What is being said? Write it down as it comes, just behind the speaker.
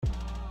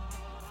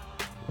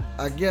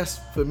I guess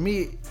for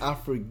me, I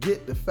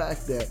forget the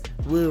fact that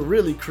we're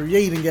really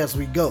creating as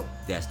we go.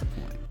 That's the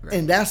point. Right.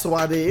 And that's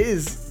why there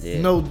is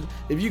no.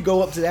 If you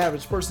go up to the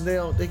average person,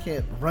 they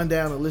can't run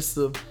down a list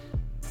of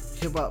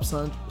hip hop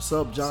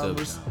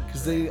subgenres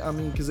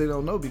because they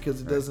don't know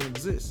because it doesn't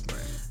exist.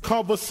 Right.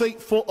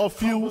 Conversate for a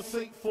few.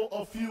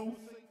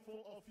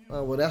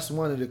 Well, that's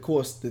one of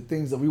the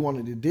things that we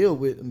wanted to deal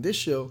with in this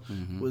show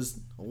was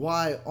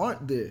why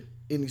aren't there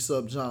any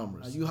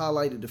subgenres? You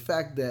highlighted the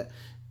fact that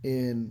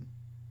in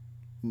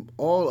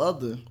all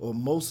other or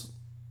most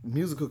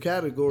musical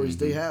categories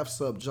they have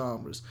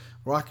subgenres.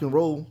 Rock and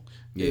roll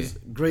is a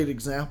great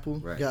example.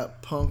 Right.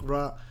 Got punk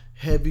rock,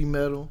 heavy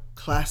metal,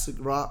 classic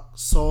rock,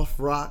 soft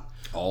rock,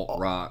 alt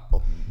rock,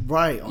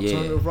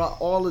 alternative rock.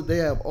 They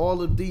have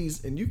all of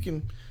these, and you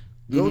can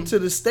go to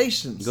the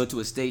stations. Go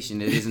to a station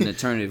that is an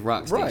alternative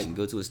rock station. Right.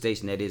 Go to a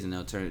station that is an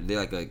alternative. They're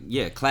like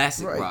a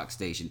classic rock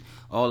station.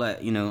 All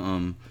that,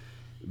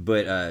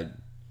 But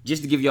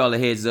just to give y'all a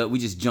heads up, we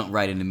just jumped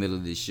right in the middle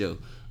of this show.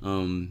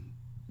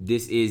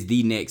 This is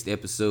the next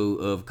episode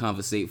of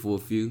Conversate for a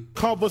Few.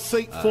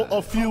 Conversate for a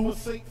few.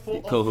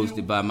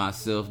 Co-hosted by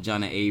myself,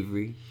 Jonna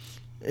Avery.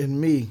 And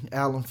me,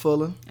 Alan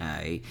Fuller.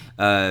 Alright.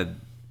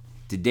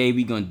 Today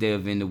we gonna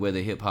delve into whether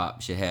hip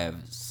hop should have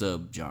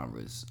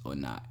subgenres or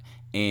not,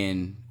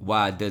 and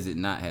why does it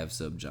not have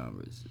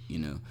subgenres?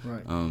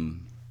 Right.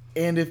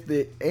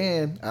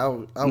 And I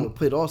would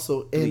put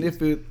also, and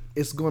if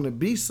it's going to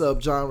be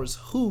subgenres,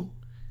 who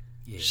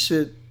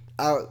should,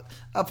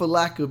 for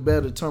lack of a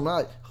better term,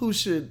 who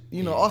should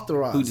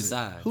authorize? Who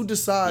decides? Who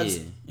decides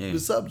the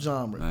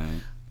subgenre?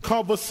 Right.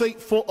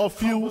 Conversate for a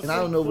few. And I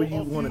don't know where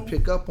you want to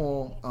pick up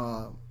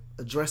on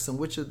addressing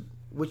which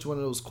one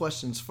of those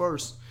questions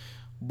first,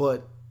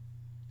 but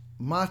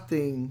my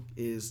thing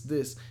is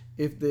this: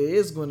 if there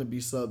is going to be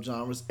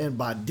subgenres, and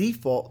by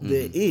default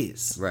there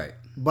is, Right.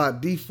 By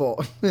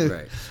default,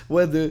 Right.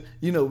 Whether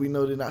we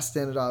know they're not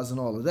standardized and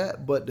all of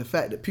that, but the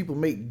fact that people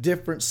make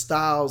different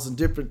styles and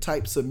different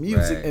types of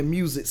music, Right. and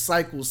music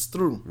cycles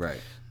through.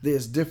 Right.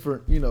 There's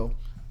different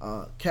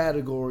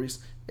categories,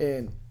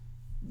 and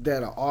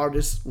that an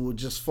artist will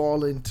just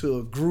fall into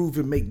a groove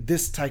and make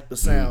this type of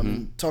sound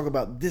and talk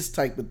about this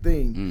type of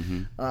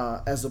thing,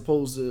 as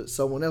opposed to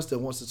someone else that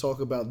wants to talk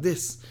about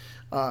this.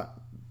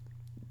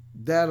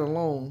 That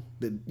alone,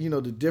 the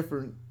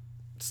different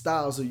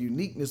styles of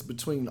uniqueness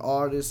between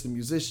artists and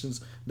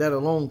musicians, that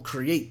alone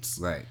creates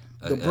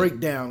the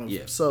breakdown of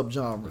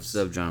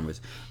subgenres.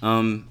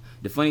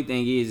 The funny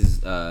thing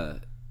is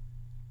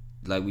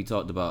like we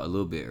talked about a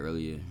little bit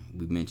earlier,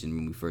 we mentioned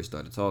when we first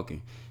started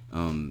talking,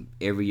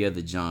 every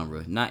other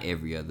genre, not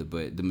every other,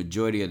 but the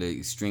majority of the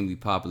extremely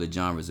popular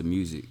genres of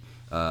music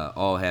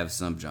all have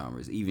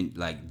subgenres. Even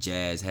like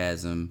jazz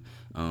has them,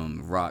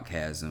 rock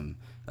has them,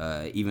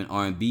 even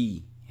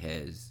R&B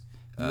has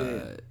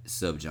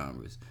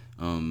subgenres.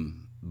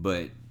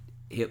 But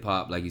hip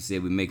hop, like you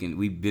said,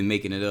 we've been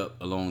making it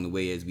up along the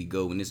way as we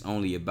go, and it's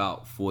only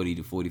about 40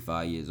 to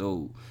 45 years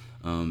old.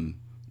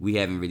 We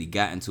haven't really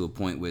gotten to a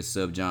point where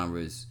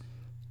subgenres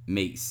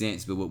make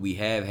sense, but what we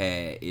have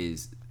had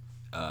is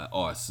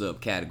are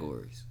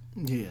subcategories.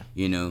 Yeah.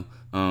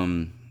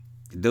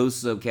 Those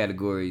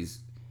subcategories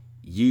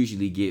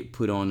usually get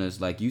put on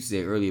us, like you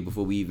said earlier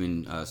before we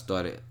even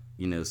started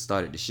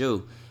the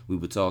show. We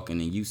were talking,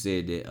 and you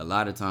said that a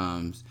lot of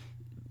times,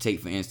 take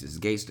for instance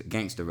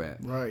gangster rap.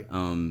 Right.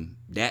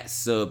 That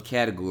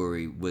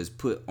subcategory was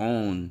put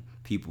on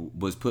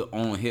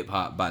hip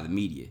hop by the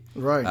media.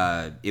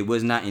 Right. It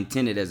was not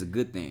intended as a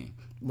good thing.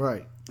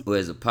 Right. Or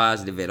as a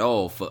positive at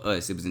all for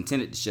us. It was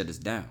intended to shut us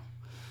down.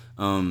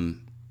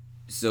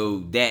 So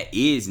that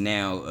is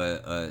now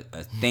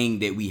a thing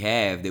that we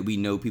have, that we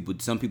know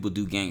some people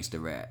do gangster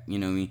rap. You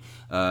know what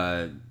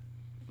I mean?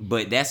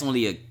 But that's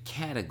only a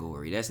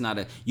category. That's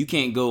not you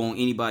can't go on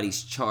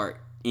anybody's chart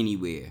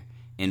anywhere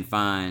and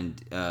find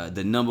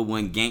the number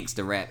one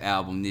gangster rap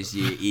album this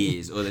year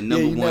is, or the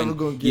number one. Never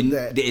gonna get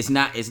that. It's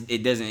not.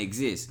 It doesn't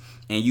exist.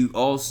 And you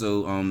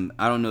also,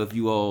 I don't know if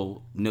you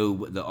all know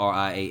what the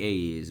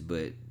RIAA is,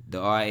 but the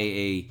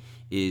RIAA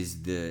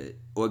is the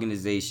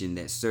organization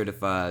that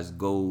certifies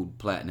gold,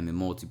 platinum, and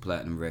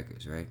multi-platinum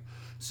records, right?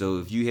 So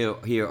if you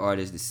hear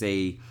artists that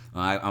say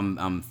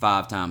I'm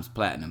 5 times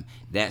platinum,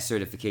 that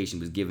certification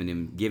was given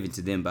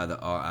to them by the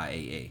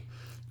RIAA.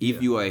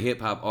 If you are a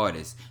hip hop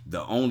artist,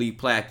 the only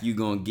plaque you're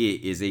gonna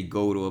get is a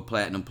gold or a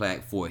platinum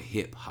plaque for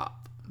hip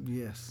hop.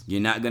 Yes.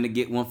 You're not gonna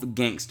get one for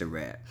gangster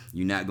rap.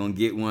 You're not gonna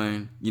get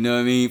one,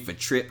 for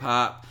trip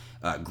hop,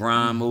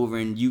 grime over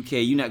in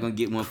UK. You're not gonna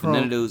get one for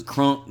none of those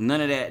crunk,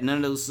 none of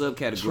those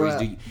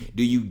subcategories.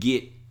 Do you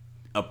get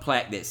a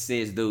plaque that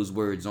says those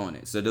words on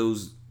it? So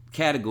those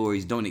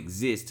categories don't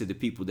exist to the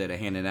people that are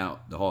handing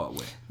out the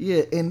hardware.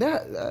 Yeah, and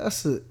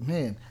that's a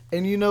man.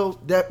 And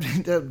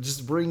that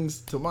just brings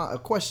to mind a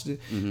question: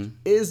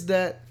 is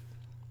that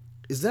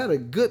a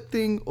good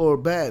thing or a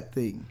bad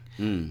thing?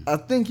 I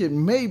think it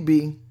may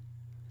be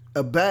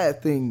a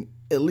bad thing,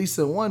 at least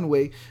in one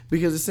way,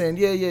 because it's saying,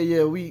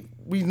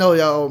 we know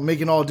y'all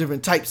making all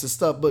different types of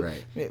stuff, but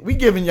right. man, we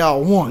giving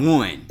y'all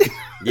one.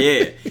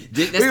 Yeah,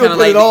 That's We kind gonna of put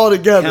like it all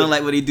together. Kind of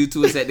like what they do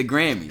to us at the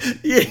Grammys.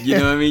 Yeah. You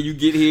know what I mean? You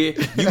get here,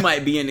 you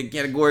might be in the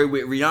category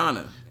with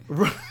Rihanna.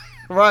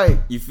 Right.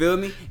 You feel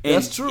me? And,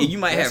 That's true. And you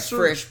might That's have true.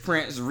 Fresh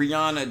Prince,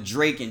 Rihanna,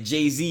 Drake, and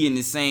Jay-Z in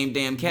the same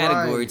damn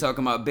category Right.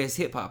 talking about best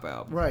hip hop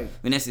album. Right.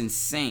 And that's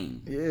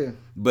insane. Yeah.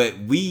 But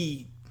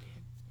we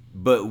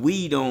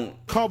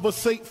don't.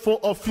 Conversate for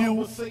a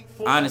few.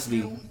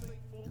 Honestly,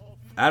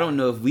 I don't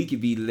know if we could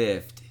be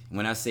left.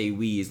 When I say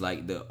we, is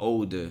like the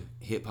older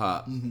hip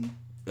hop,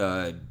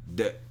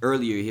 the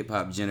earlier hip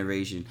hop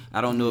generation.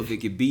 I don't know if it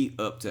could be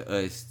up to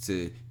us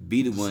to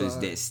be the ones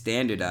that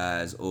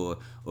standardize or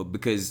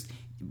because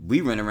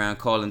we run around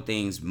calling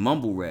things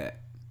mumble rap,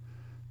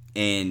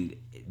 and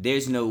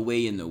there's no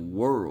way in the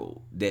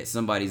world that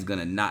somebody's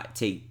gonna not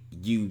take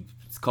you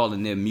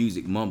calling their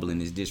music mumbling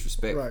is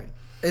disrespectful. Right.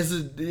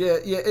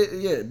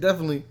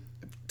 Definitely.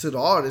 To the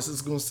artist,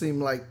 it's gonna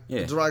seem like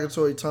a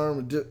derogatory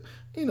term,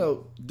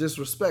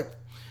 disrespect,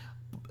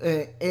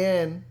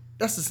 and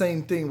that's the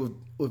same thing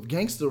with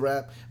gangster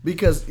rap,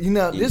 because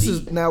this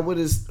is now what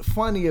is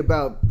funny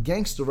about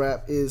gangster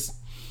rap is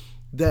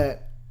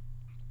that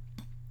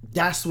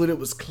that's what it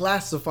was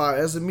classified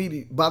as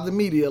by the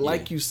media,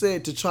 like you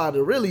said, to try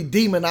to really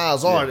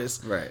demonize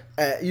artists, right?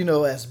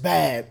 As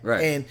bad,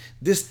 right? And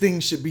this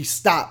thing should be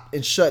stopped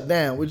and shut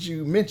down. Which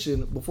you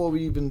mentioned before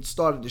we even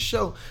started the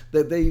show,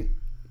 that they,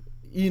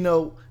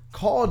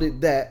 called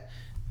it that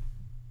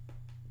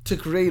to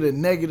create a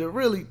negative,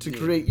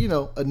 create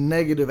a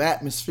negative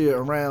atmosphere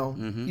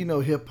around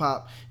hip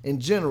hop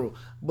in general.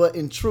 But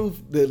in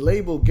truth, the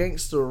label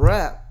gangster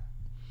rap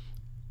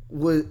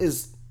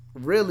is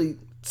really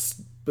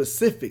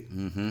specific,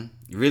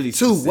 really to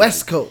specific.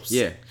 West Coast,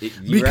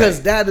 because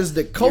right. that is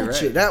the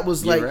culture. Right. That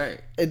was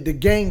the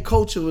gang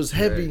culture was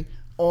heavy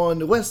on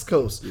the West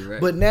Coast.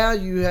 But now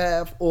you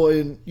have, or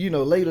in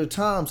later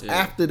times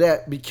after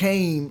that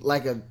became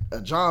like a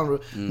genre.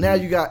 Now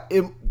you got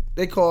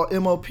they call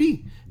MOP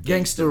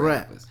gangster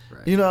rap.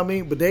 Right. You know what I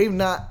mean? But they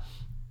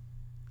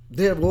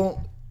won't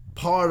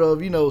part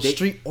of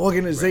street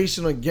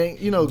organization or gang.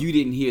 You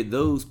didn't hear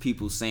those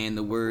people saying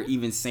the word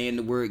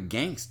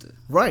gangster.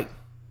 Right.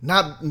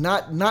 Not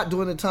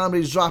during the time they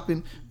was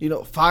dropping,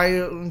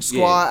 Firing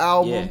Squad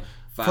album,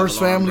 First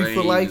Family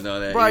for Life.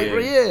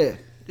 Right,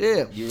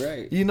 yeah. You're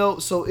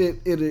right. So it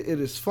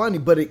is funny,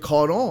 but it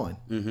caught on.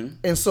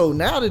 And so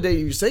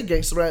nowadays, you say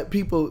gangster rap,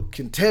 people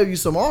can tell you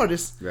some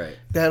artists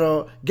that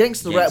are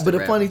gangster rap. But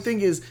the funny thing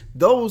is,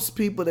 those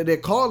people that they're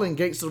calling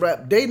gangster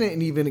rap, they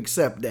didn't even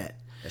accept that.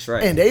 That's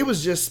right. And they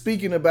was just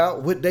speaking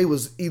about what they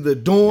was either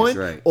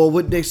doing or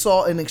what they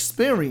saw and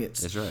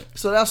experienced. That's right.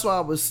 So that's why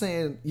I was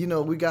saying,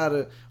 we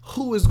gotta,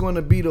 who is going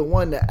to be the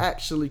one to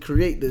actually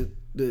create the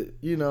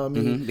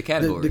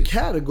categories. The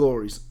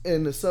categories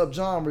and the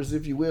subgenres,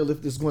 if you will,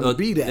 if there's going to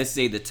be that. Let's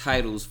say the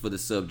titles for the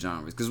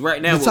subgenres, because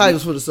right now for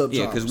the subgenres.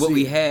 Yeah, because what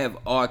we have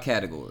are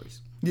categories.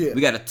 Yeah,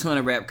 we got a ton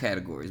of rap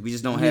categories. We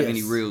just don't have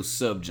any real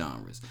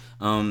subgenres.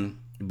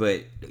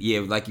 But yeah,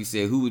 like you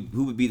said, who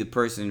would be the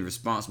person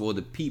responsible, or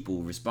the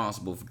people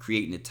responsible for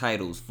creating the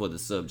titles for the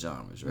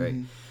subgenres, right?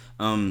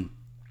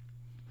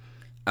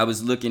 I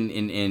was looking,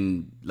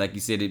 and like you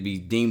said, it'd be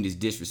deemed as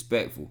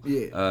disrespectful.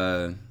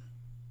 Yeah.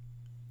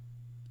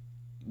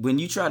 When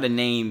you try to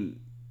name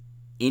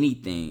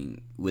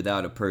anything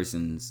without a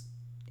person's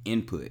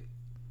input,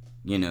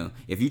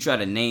 if you try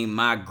to name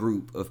my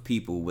group of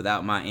people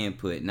without my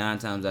input, 9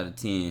 times out of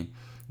 10,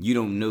 you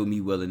don't know me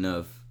well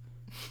enough.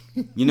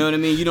 You know what I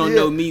mean? You don't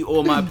know me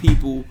or my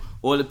people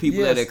or the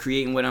people that are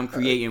creating what I'm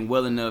creating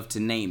well enough to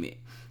name it.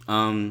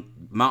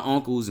 My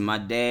uncles and my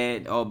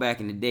dad, all back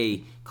in the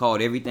day,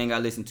 called everything I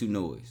listened to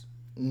noise.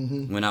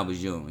 When I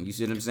was young. You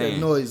see what I'm saying?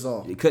 Cut that noise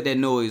off. Cut that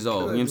noise off. You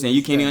know what I'm saying?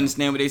 You can't even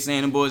understand what they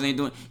saying. Them boys ain't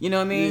doing. You know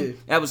what I mean? Yeah.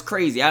 That was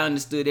crazy. I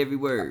understood every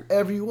word.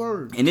 Every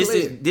word. And this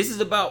is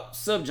about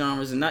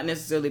subgenres and not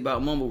necessarily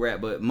about mumble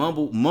rap, but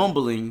mumble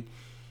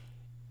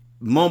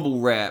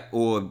rap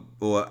or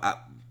we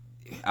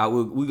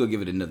gonna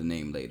give it another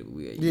name later.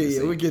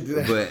 We'll get to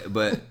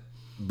that.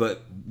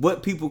 But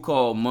what people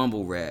call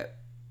mumble rap,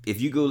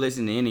 if you go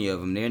listen to any of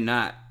them, they're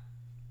not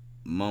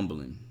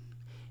mumbling.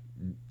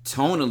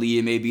 Tonally,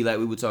 it may be like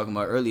we were talking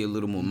about earlier, a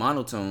little more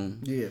monotone.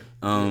 Yeah.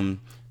 And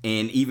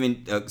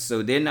even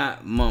so, they're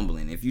not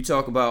mumbling. If you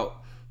talk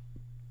about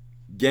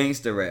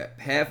gangster rap,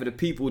 half of the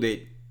people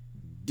that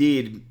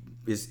did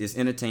is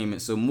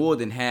entertainment. So more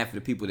than half of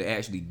the people that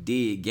actually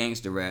did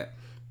gangster rap,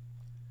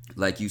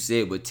 like you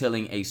said, were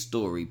telling a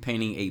story,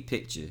 painting a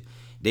picture.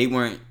 They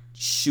weren't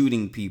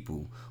shooting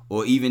people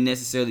or even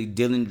necessarily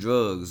dealing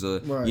drugs, or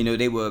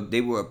they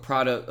were a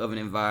product of an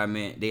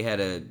environment. They had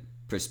a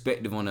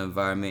perspective on the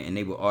environment, and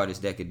they were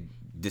artists that could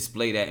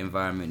display that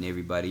environment and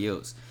everybody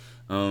else.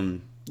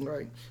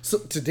 Right. So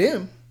to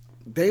them,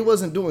 they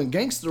wasn't doing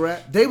gangster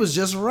rap. They was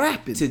just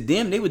rapping. To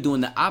them, they were doing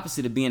the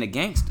opposite of being a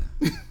gangster.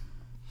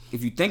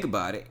 If you think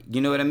about it,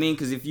 you know what I mean?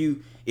 Because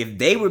if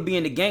they were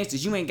being the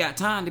gangsters, you ain't got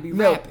time to be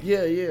rapping.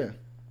 Yeah.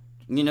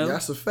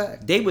 That's a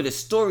fact. They were the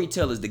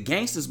storytellers. The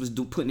gangsters was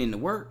putting in the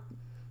work.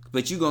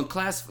 But you gonna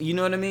classify, you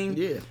know what I mean?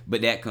 Yeah.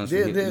 But that comes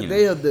from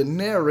they are the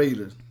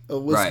narrators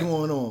of what's Right.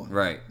 going on.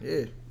 Right.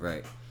 Yeah.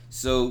 Right.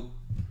 So,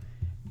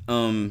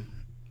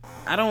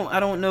 I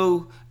don't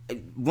know.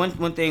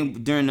 One thing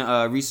during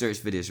the research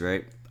for this,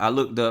 right? I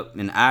looked up,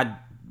 and I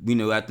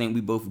think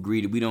we both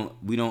agreed that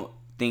we don't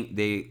think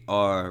they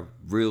are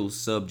real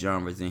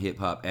subgenres in hip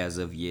hop as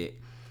of yet.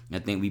 I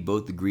think we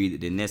both agree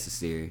that they're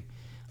necessary.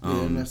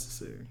 Yeah,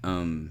 necessary.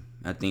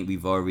 I think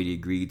we've already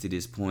agreed to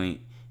this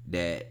point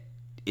that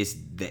it's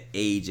the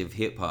age of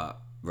hip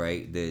hop,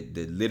 right?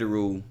 The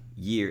literal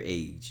year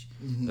age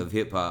of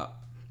hip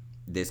hop.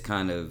 That's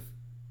kind of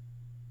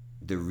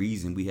the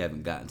reason we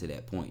haven't gotten to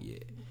that point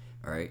yet,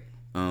 right?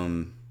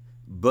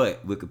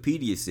 But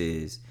Wikipedia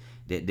says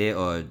that there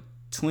are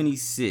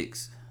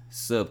 26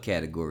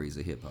 subcategories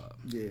of hip hop.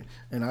 Yeah,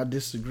 and I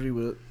disagree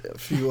with a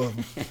few of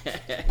them.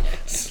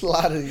 It's a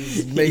lot of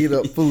these made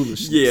up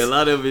foolishness. Yeah, a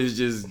lot of it is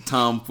just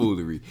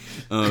tomfoolery.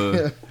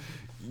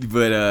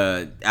 But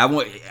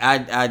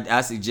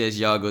I suggest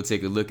y'all go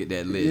take a look at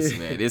that list,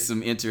 man. There's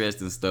some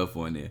interesting stuff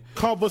on there.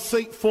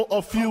 Conversate for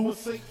a few.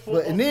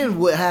 But and then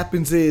what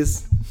happens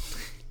is,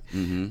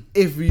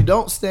 if you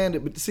don't stand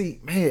it, but see,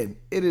 man,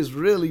 it is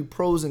really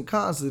pros and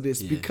cons to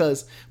this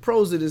because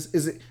pros of this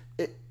is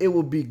it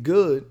would be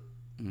good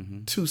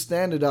to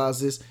standardize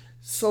this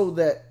so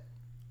that,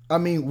 I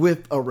mean,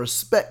 with a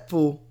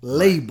respectful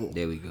label,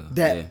 There we go.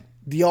 that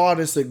the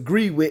artists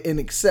agree with and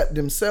accept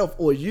themselves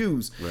or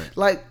use. Right.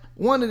 Like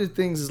one of the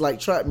things is like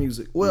trap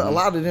music. Well, a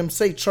lot of them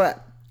say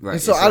trap. Right,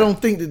 And so that's I right.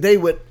 don't think that they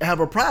would have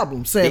a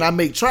problem saying I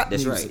make trap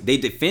That's music. right. They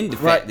defend the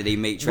Right. fact that they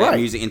make trap Right.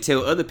 music and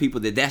tell other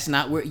people that that's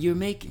not what you're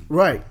making.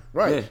 Right.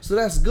 Yeah. So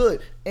that's good.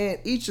 And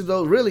each of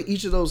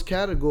those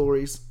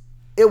categories,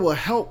 it will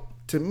help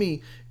to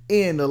me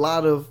in a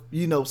lot of,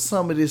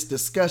 some of this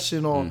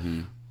discussion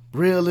on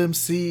real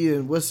MC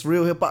and what's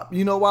real hip hop.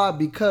 You know why?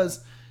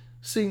 Because,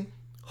 see,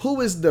 who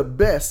is the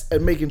best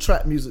at making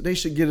trap music? They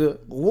should get an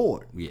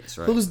award. Yes,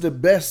 right. Who's the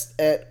best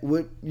at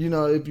what,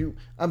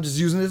 I'm just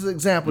using this as an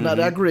example. Not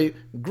that I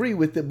agree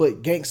with it,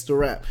 but gangster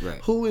rap. Right.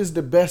 Who is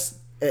the best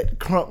at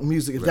crunk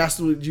music, if that's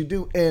what you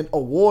do, and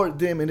award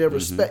them in their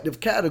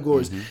respective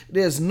categories.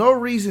 There's no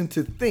reason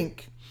to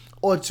think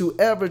or to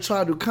ever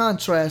try to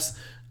contrast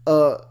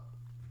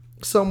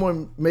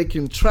someone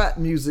making trap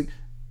music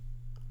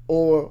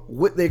or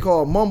what they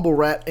call mumble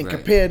rap and Right.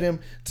 compare them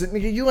to,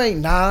 nigga, you ain't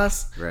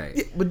Nas. Right.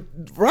 Yeah, but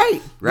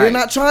right. They're Right.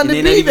 not trying And to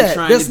they're not be even that.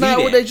 trying That's to be not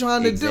what that. they're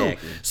trying to Exactly.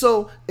 do.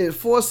 So it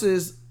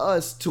forces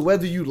us to,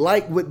 whether you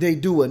like what they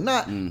do or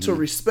not, to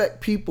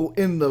respect people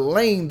in the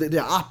lane that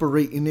they're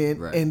operating in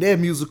Right. and their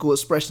musical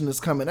expression is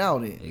coming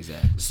out in.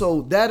 Exactly.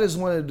 So that is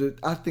one of the,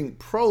 I think,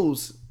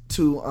 pros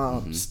to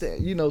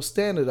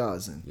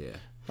standardizing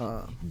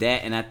Yeah.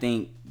 That, and I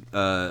think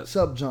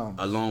subgenre.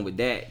 along with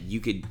that, you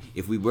could,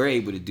 if we were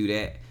able to do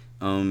that,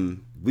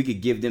 we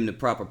could give them the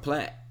proper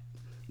plat.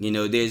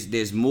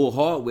 There's more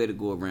hardware to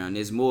go around.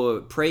 There's more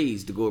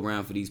praise to go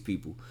around for these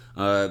people,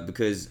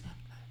 because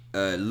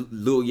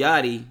Lil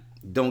Yachty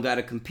don't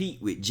gotta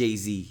compete with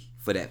Jay-Z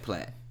for that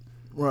plat.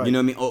 Right. You know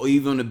what I mean? Or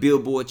even on the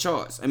Billboard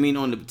charts. I mean,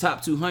 on the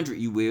top 200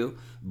 you will,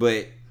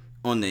 but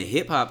on the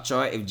hip hop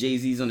chart, if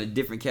Jay-Z's on a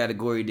different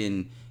category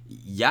than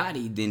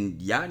Yachty, then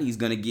Yachty's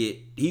gonna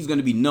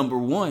be number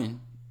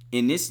one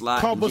in this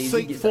slot. And Jay-Z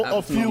Conversate gets for the a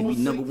opportunity to be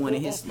few. number one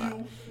in his slot.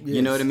 Yes.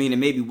 You know what I mean?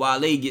 And maybe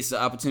Wale gets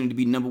the opportunity to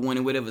be number one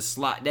in whatever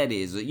slot that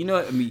is. You know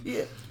what I mean?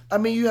 Yeah, I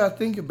mean, you have to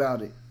think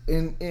about it.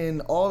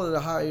 In all of the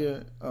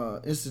higher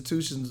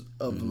institutions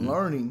of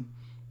learning,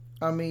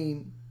 I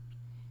mean,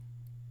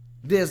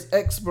 there's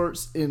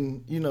experts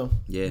in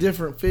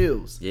different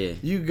fields. Yeah.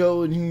 You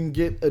go and you can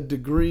get a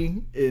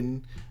degree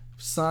in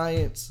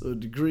science or a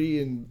degree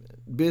in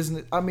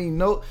business. I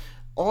mean,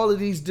 all of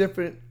these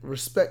different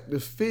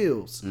respective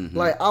fields.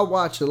 Like I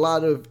watch a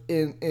lot of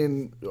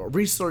in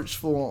research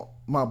for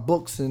my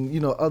books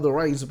and other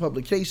writings and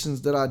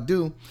publications that I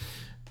do.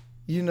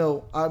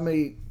 I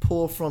may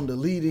pull from the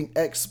leading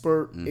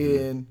expert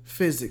in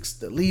physics,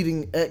 the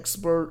leading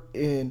expert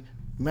in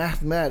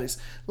mathematics,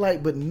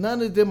 but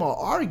none of them are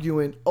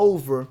arguing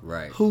over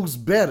Right. who's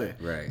better.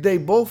 Right. They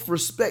both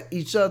respect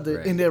each other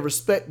Right. in their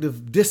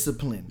respective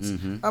disciplines.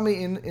 I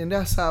mean, and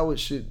that's how it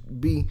should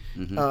be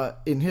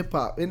in hip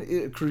hop, and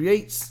it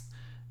creates.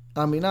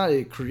 I mean,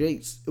 it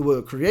creates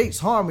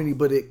harmony,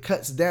 but it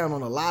cuts down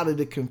on a lot of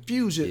the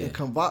confusion Yeah.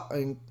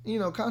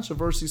 and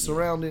controversy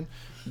surrounding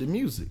the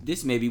music.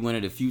 This may be one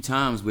of the few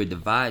times where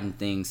dividing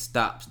things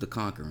stops the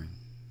conquering.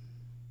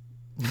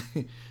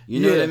 You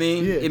know what I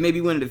mean? Yeah. It may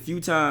be one of the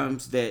few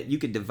times that you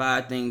could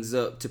divide things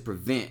up to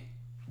prevent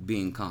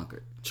being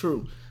conquered.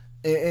 True,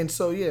 and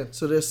so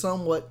there's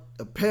somewhat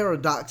a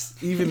paradox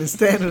even in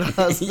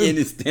standardizing. In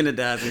the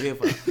standardizing hip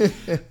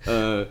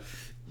hop.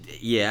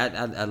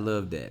 I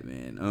love that,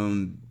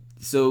 man.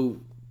 So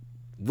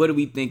what are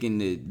we thinking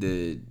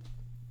the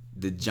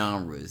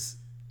genres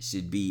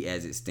should be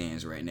as it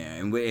stands right now?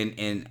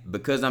 And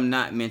because I'm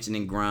not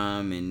mentioning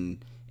grime and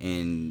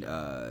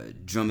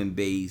drum and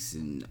bass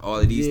and all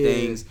of these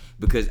things,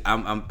 because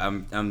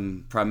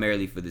I'm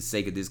primarily, for the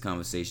sake of this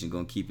conversation,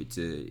 gonna keep it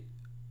to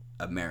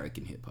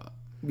American hip hop.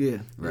 Yeah,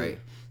 Right.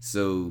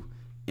 So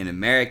in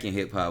American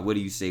hip hop, what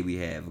do you say we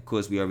have? Of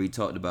course, we already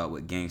talked about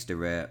what gangster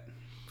rap,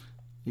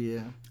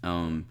 Yeah.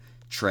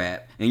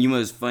 Trap, and you know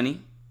what's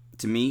funny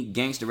to me?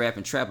 Gangster rap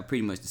and trap are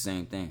pretty much the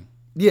same thing.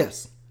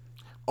 Yes.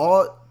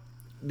 All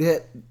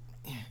that,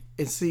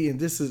 and see, and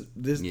this is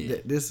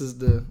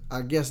the,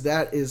 I guess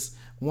that is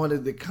one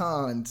of the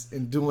cons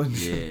in doing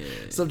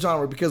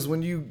subgenre, because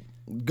when you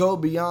go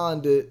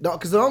beyond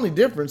because the only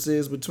difference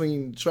is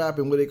between trap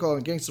and what they call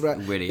in gangster rap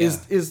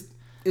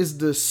is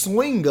the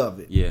swing of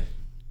it. Yeah.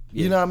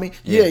 You know what I mean?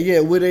 Yeah.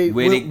 Where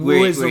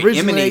it's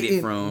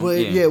originated from.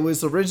 Where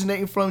it's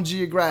originating from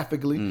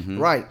geographically,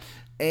 right?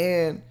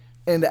 And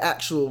the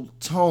actual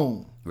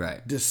tone,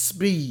 right? The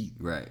speed,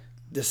 right?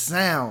 The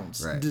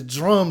sounds, right? The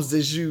drums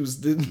that's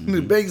used,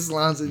 the bass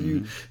lines that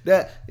used.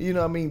 That, you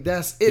know what I mean?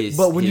 That's it.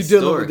 But when you're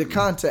dealing with the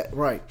content,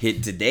 right?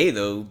 Hit today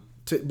though.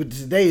 But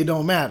today it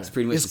don't matter. It's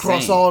pretty much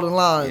cross same. all the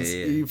lines.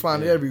 Yeah, you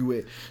find it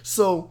everywhere.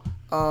 So,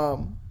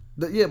 but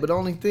the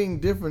only thing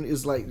different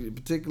is like the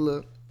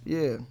particular,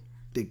 the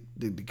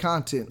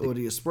content or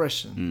the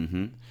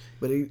expression.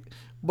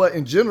 But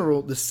in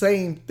general, the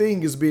same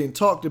thing is being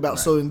talked about. Right.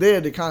 So in there,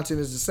 the content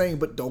is the same,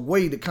 but the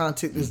way the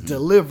content is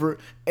delivered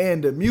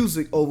and the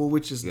music over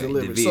which is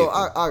delivered. So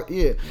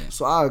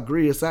so I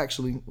agree. It's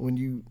actually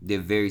they're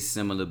very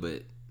similar,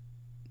 but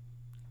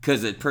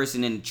because a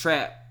person in the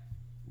trap,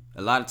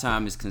 a lot of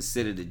time is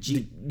considered a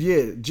G.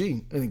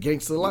 G in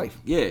gangster life.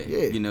 Yeah.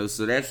 You know,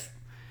 so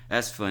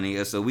that's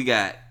funny. So we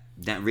got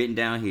that written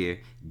down here: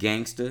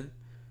 gangster,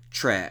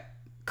 trap,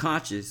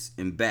 conscious,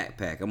 and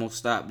backpack. I'm gonna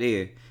stop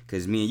there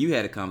because me and you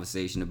had a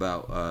conversation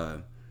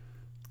about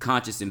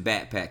conscious and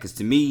backpack. Because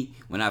to me,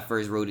 when I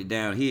first wrote it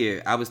down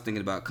here, I was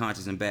thinking about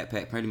conscious and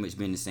backpack pretty much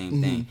being the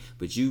same thing.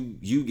 But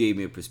you gave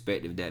me a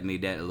perspective that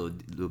made that a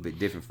little bit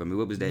different for me.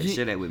 What was that?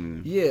 Share that with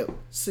me. Yeah.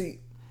 See,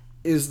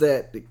 is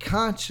that the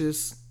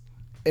conscious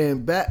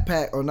and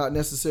backpack are not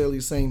necessarily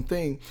the same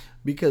thing,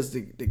 because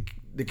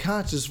the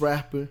conscious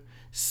rapper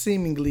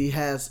seemingly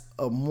has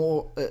a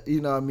more,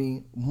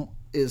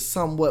 is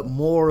somewhat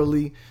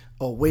morally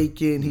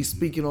awakened. He's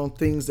speaking on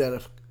things that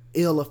are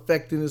ill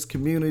affecting his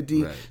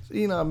community. Right.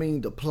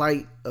 The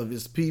plight of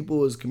his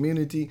people, his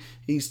community.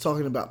 He's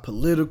talking about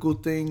political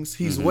things.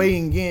 He's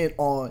weighing in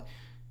on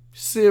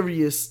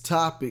serious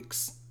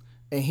topics,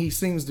 and he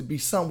seems to be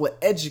somewhat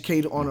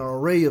educated on an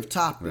array of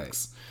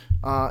topics. Right.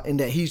 And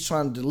that he's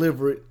trying to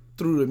deliver it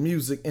through the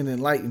music and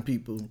enlighten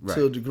people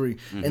to a degree.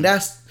 And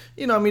that's,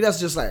 that's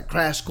just like a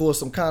crash course,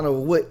 some kind of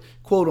what,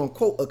 quote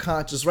unquote, a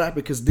conscious rapper.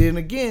 Because then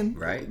again,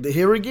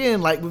 here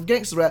again, like with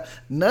gangster rap,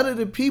 none of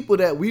the people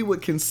that we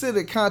would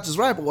consider conscious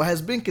rapper or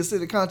has been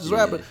considered conscious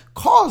rapper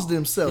calls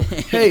themselves,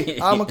 hey,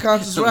 I'm a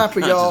conscious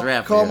rapper,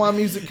 y'all. Call my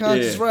music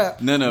conscious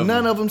rap. None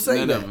of them say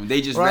that. None of them.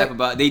 They just rap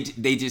about, they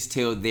just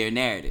tell their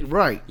narrative.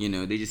 Right.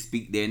 They just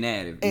speak their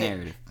narrative.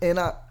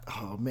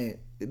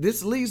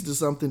 This leads to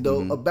something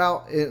though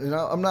about, and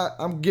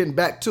I'm getting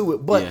back to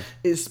it, but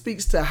it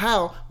speaks to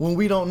how when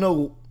we don't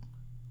know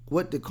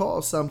what to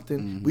call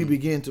something, we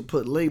begin to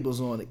put labels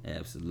on it.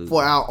 Absolutely.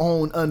 For our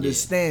own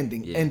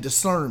understanding and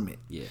discernment.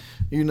 Yeah.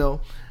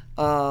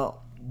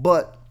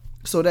 But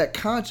so that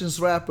conscious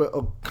rapper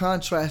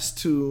contrast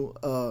to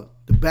the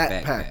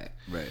backpack.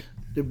 Right.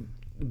 The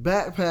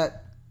backpack,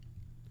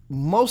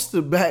 most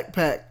of the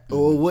backpack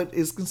or what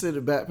is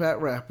considered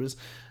backpack rappers,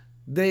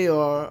 they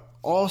are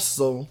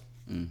also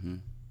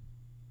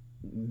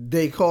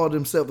they call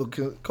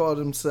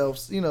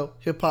themselves,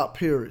 hip hop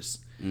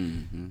purists.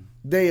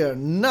 They are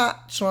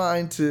not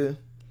trying to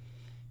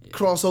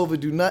cross over,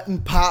 do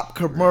nothing pop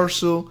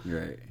commercial.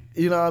 Right.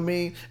 You know what I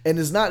mean? And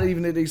it's not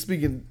even that they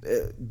speaking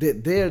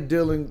that they're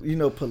dealing,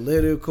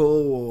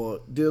 political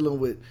or dealing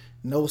with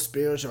no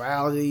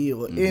spirituality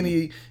or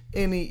any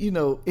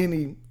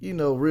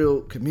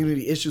real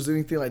community issues,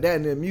 anything like that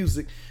in their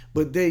music,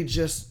 but they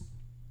just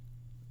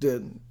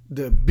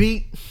the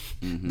beat,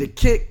 the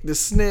kick, the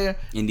snare.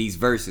 In these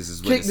verses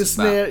is what kick the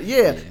snare,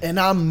 and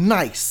I'm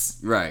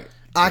nice. Right.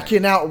 I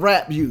can out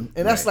rap you.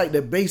 And that's like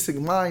the basic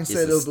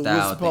mindset of the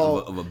what's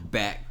called of a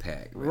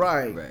backpack.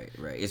 Right.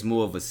 It's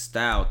more of a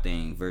style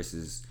thing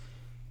versus,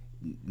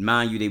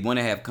 mind you, they want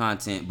to have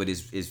content, but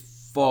it's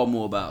far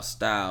more about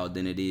style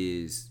than it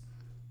is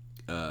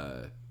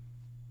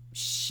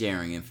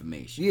sharing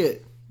information.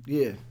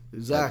 Yeah.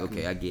 Exactly.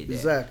 Okay, I get that.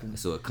 Exactly.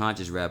 So a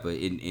conscious rapper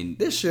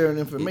they're sharing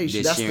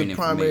information. That's the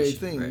primary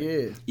thing. Right?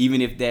 Yeah.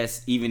 Even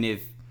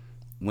if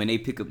when they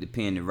pick up the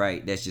pen to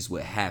write, that's just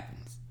what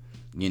happens.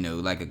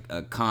 Like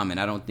a Common.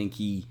 I don't think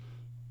he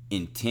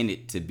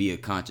intended to be a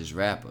conscious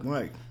rapper.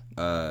 Right.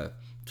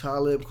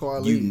 Talib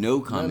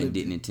Kweli. Common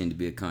didn't intend to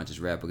be a conscious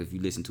rapper if you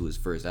listen to his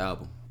first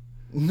album.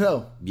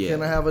 No. Yeah.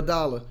 Can I Have a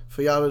Dollar?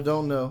 For y'all that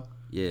don't know.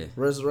 Yeah.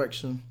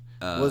 Resurrection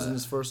wasn't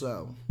his first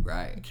album.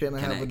 Right. Can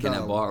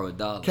I borrow a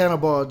dollar? Can I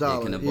borrow a dollar?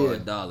 Yeah, can I borrow a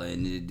dollar?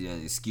 And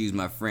excuse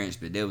my French,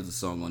 but there was a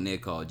song on there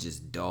called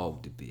 "Just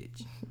Dog the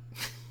Bitch."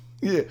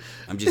 Yeah.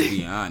 I'm just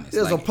being honest.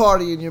 There's a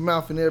party in your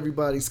mouth and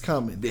everybody's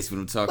coming. That's what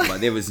I'm talking about.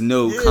 There was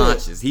no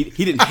conscience. He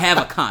didn't have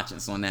a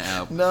conscience on that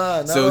album.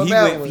 Nah, so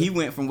he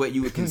went from what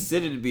you would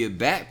consider to be a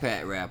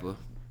backpack rapper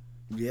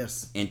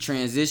Yes. and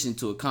transition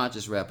to a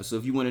conscious rapper. So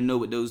if you want to know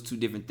what those two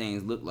different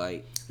things look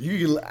like,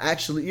 You can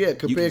actually,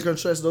 compare and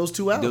contrast those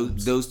two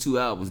albums. those two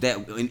albums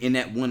that in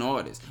that one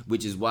artist,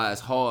 which is why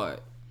it's hard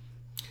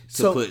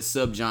to So- put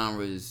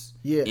subgenres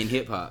Yeah. in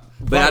hip hop.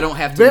 But Right. I don't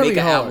have to Very make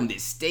an hard. album that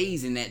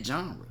stays in that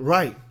genre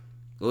Right.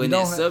 or in You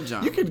that don't have-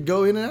 subgenre. You could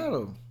go in and out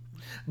of them.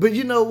 But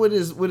you know what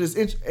is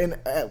and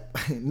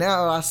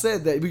now I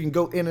said that we can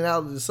go in and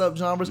out of the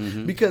subgenres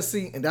Mm-hmm. because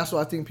see, and that's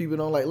why I think people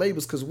don't like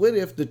labels. Because what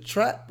if the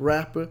trap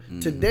rapper Mm-hmm.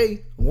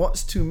 today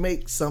wants to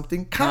make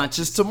something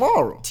conscious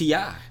tomorrow?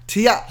 T.I.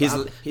 T.I.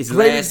 His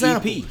great last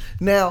example. EP.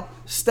 Now,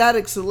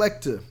 Static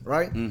Selector,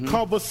 right?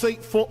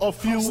 Conversate for a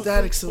few.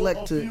 Static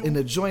Selector in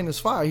The Joint is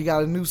Fire. He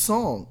got a new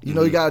song. You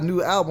know, he got a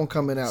new album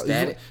coming out.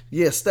 Static?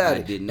 Yeah,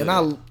 Static. I didn't know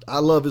and I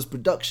love his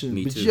production.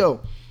 Me but too. yo,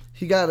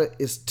 he got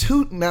it's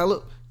two now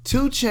look,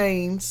 2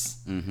 Chainz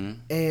Mm-hmm.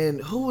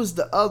 and who was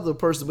the other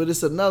person? But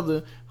it's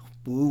another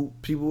who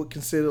people would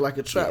consider like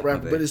a trap Yeah, my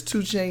rapper, bad. but it's 2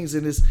 Chainz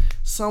and it's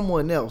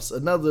someone else,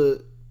 another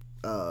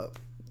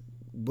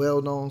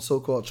well-known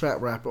so-called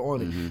trap rapper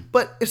on it. Mm-hmm.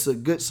 But it's a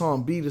good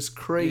song. Beat is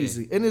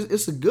crazy, and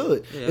it's a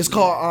good. Yeah, it's I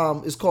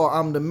called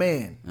I'm the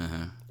Man.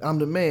 Uh-huh. I'm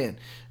the Man,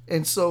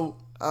 and so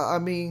I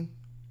mean,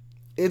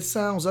 it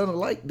sounds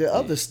unlike the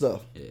other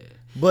stuff. Yeah.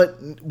 But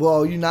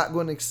well, you're not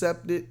going to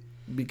accept it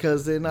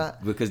because they're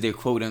not. Because they're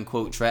quote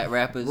unquote trap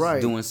rappers Right.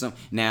 doing something.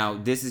 Now,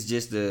 this is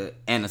just an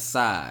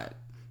aside.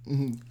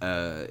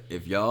 Mm-hmm.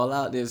 If y'all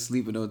out there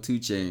sleeping on 2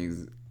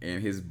 Chainz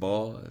and his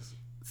bars,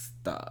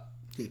 stop.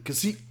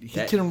 Because he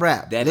That- can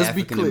rap. That Let's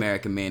be African clear.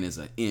 American man is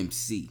an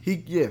MC. He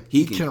can rap.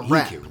 He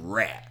can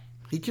rap.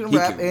 He can he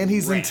rap, can and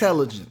he's rap.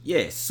 intelligent.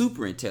 Yeah,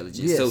 super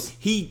intelligent. Yes. So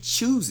he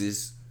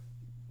chooses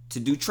to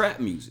do trap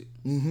music.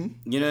 Mm-hmm.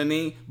 You know what I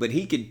mean? But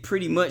he could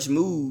pretty much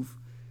move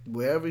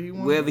Wherever he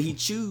wants. wherever he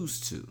choose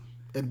to,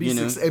 And be you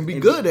know? and be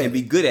good at and it.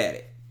 be good at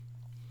it,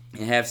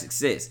 and have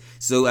success.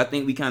 So I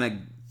think we kind of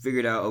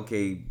figured out.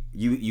 Okay,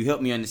 you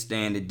helped me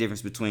understand the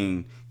difference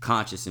between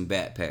conscious and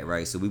backpack,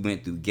 right? So we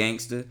went through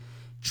gangster,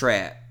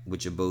 trap,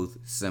 which are both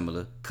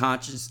similar,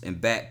 conscious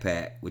and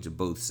backpack, which are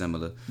both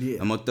similar. Yeah.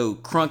 I'm gonna throw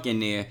crunk in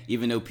there,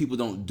 even though people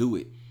don't do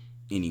it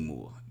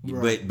anymore,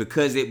 Right. but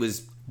because it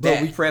was But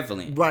that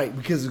prevalent. Right,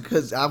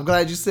 because I'm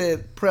glad you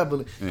said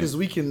prevalent, because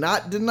we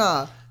cannot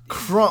deny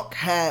Crunk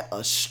had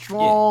a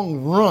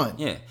strong run.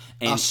 Yeah,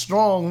 a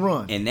strong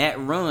run. And that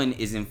run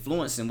is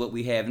influencing what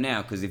we have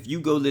now. Because if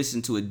you go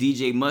listen to a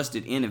DJ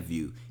Mustard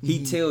interview,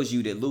 he tells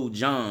you that Lil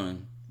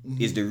Jon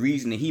is the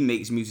reason that he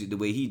makes music the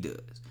way he does.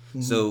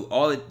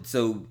 So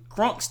so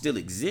Crunk still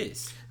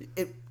exists.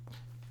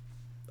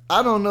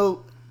 I don't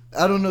know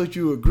if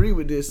you agree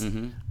with this,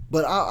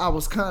 but I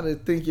was kind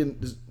of thinking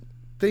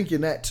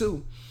that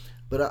too.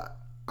 But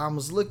I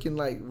was looking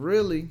like,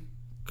 really,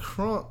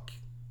 Crunk,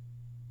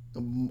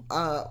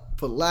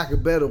 for lack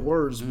of better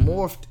words,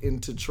 morphed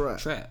into trap.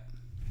 Trap.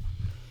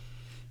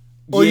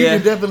 Or you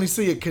can definitely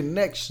see a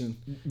connection.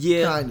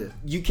 Yeah, kind of.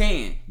 You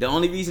can. The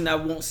only reason I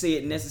won't say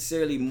it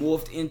necessarily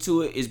morphed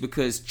into it is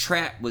because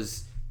trap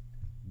was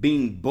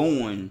being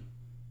born.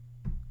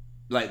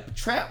 Like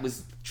trap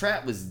was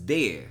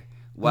there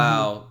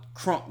while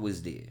Crunk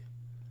was there.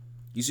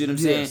 You see what I'm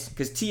saying? Yes.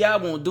 Because T.I.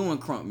 wasn't doing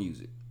Crunk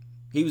music.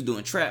 He was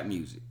doing trap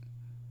music.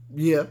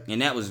 Yeah.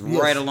 And that was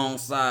Yes. right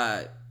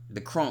alongside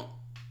the Crunk.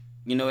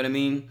 You know what I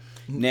mean?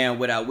 Now,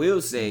 what I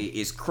will say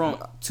is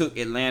Crunk took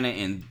Atlanta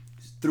and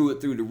threw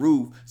it through the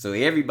roof. So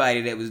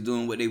everybody that was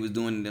doing what they was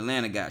doing in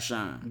Atlanta got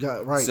shine.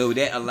 Got right. So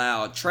that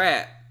allowed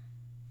trap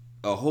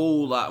a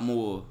whole lot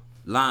more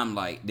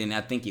limelight than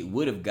I think it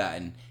would have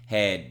gotten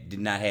did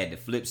not had the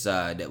flip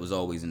side that was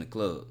always in the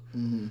club.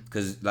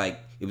 Because like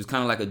it was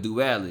kind of like a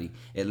duality.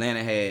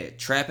 Atlanta had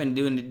trapping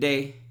during the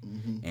day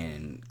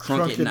and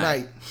crunk at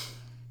night.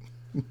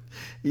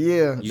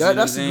 Yeah, You see what I'm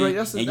that's a saying? great.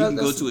 And you can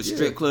go to a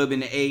strip club in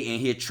the A and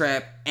hear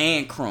trap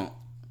and crunk,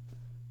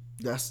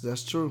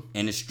 That's true.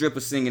 and the stripper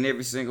singing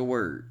every single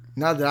word.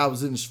 Not that I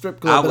was in the strip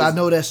club, but I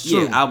know that's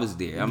true. Yeah, I was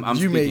there. I'm You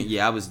speaking. made-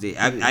 Yeah, I was there.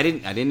 I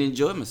didn't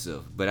enjoy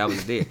myself, but I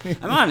was there.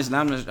 I'm honest.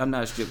 I'm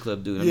not a strip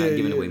club dude. I'm Yeah, not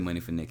giving yeah. away money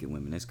for naked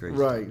women. That's crazy.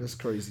 Right, that's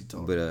crazy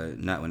talk. But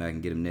not when I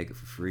can get them naked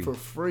for free. For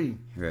free,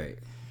 Right.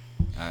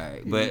 All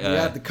right. But you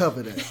have to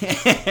cover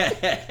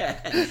that.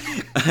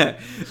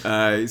 all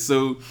right.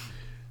 So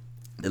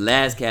the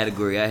last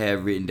category I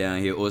have written down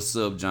here, or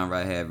subgenre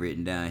I have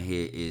written down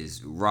here,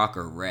 is rock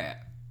or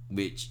rap,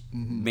 which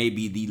may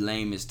be the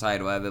lamest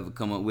title I've ever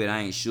come up with. I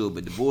ain't sure,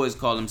 but the boys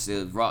call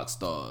themselves rock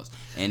stars,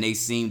 and they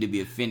seem to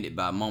be offended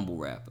by mumble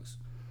rappers.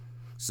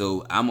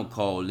 So I'm gonna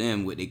call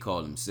them what they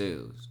call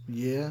themselves.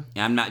 Yeah,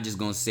 And I'm not just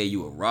gonna say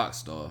you a rock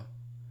star,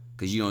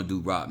 cause you don't do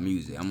rock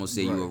music. I'm gonna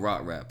say you a Right.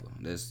 rock rapper.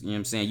 That's, you know what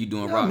I'm saying. You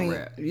doing I rock mean,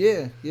 rap.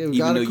 Yeah, we Even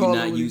gotta though call you're it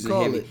not what you using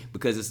call heavy, it.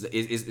 because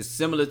it's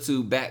similar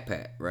to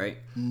backpack, right?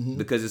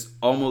 Because it's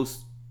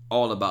almost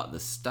all about the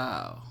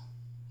style.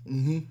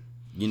 You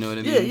know what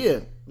I mean? Yeah.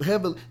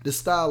 The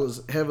style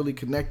is heavily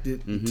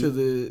connected to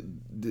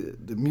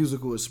the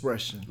musical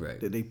expression Right.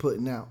 that they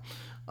putting out.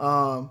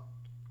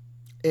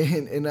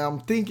 And I'm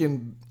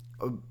thinking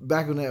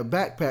back on that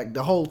backpack,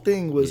 the whole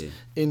thing was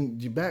in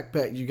your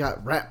backpack. You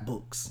got rap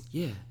books.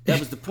 Yeah, that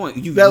was the point.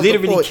 You That was the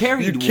literally point.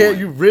 carried You one.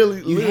 You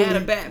really had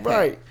a backpack.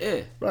 Right.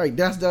 Yeah. Right.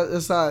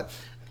 That's how.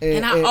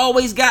 And I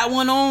always got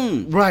one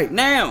on. Right.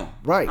 Now.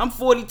 Right. I'm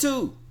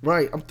 42.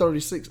 Right. I'm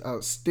 36. I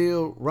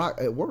still rock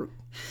at work.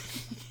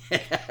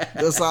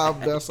 That's how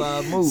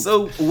I move.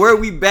 So were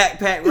we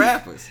backpack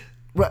rappers?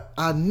 Right.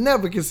 I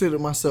never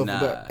considered myself a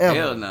backpack. Ever.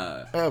 Hell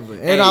nah. Ever.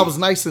 And Hey. I was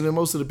nicer than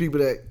most of the people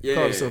that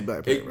call themselves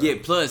backpack rappers. Yeah,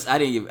 plus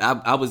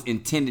I was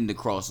intending to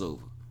cross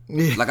over.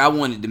 Yeah. Like I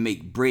wanted to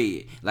make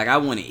bread. Like I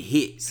wanted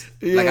hits.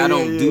 Yeah, like I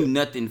don't yeah, do yeah.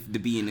 nothing to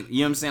be in the, you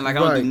know what I'm saying? Like I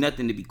don't do Right.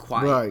 nothing to be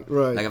quiet.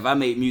 Right. Like if I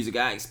make music,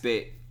 I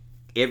expect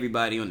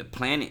everybody on the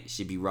planet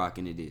should be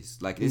rocking to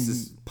this. Like this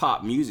is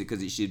pop music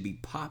because it should be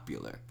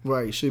popular.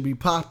 Right. Should be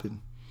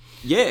popping.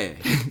 Yeah,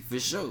 for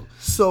sure.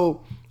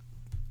 So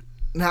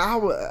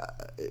now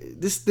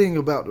this thing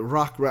about the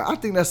rock rap, I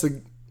think that's a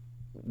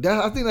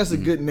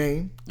good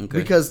name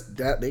because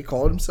that they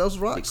call themselves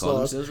rock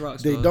stars.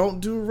 They don't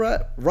do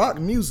rock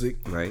music.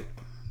 Right.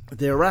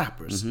 They're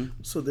rappers,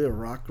 so they're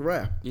rock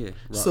rap. Yeah.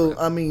 So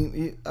I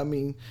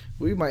mean,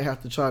 we might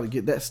have to try to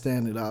get that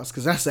standardized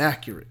because that's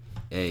accurate.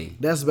 Hey.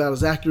 That's about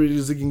as accurate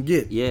as it can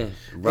get. Yeah.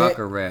 Rock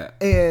or rap.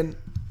 And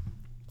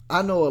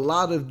I know a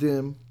lot of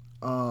them.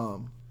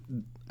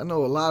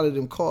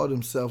 Call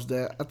themselves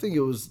that. I think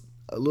it was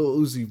a Lil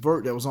Uzi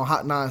Vert that was on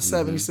Hot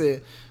 97. He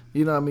said,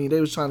 you know what I mean, they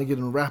was trying to get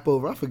him to rap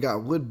over. I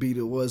forgot what beat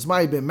it was.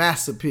 Might have been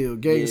Mass Appeal,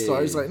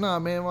 Gangstar. He's like, nah,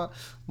 man,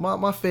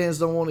 my fans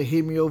don't want to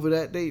hear me over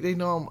that. They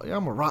know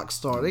I'm a rock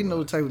star. They know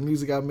the type of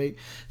music I make.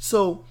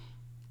 So,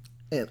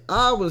 and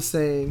I was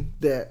saying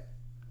that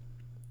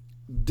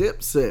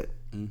Dipset,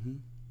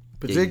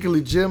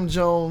 particularly Jim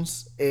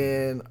Jones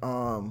and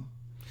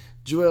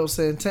Joel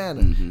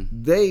Santana,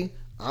 they,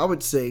 I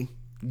would say,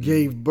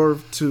 gave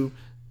birth to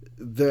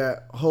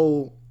that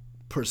whole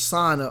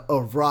persona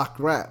of rock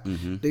rap.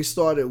 They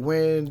started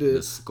wearing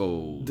the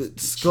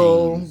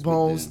skull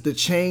bones, the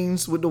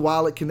chains with the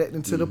wallet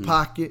connecting to the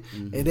pocket,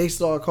 and they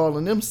started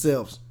calling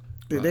themselves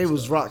that they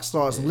was rock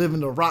stars and living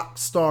the rock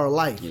star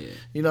life.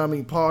 You know what I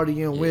mean?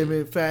 Partying,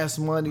 women, fast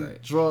money,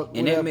 drug,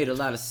 and whatever. that made a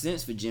lot of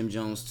sense for Jim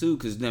Jones too,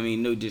 because I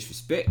mean, no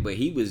disrespect, but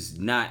he was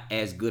not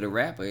as good a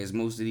rapper as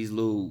most of these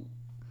most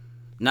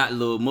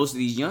of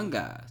these young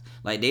guys.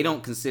 Like they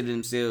don't consider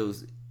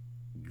themselves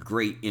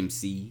great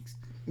MCs.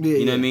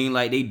 You know what I mean?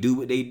 Like they do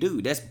what they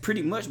do. That's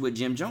pretty much what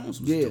Jim Jones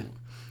was doing.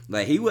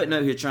 Like he wasn't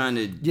up here trying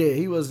to. Yeah,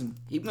 he wasn't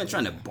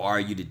trying to bar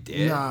you to death.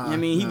 You know what I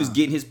mean? He was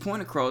getting his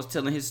point across,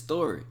 telling his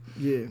story.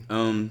 Yeah.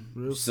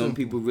 Some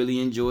people really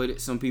enjoyed it.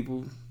 Some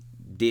people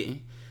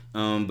didn't.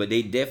 But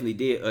they definitely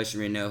did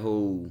usher in that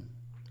whole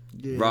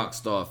rock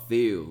star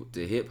feel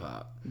to hip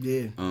hop.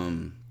 Yeah.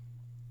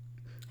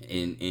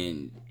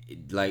 And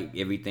like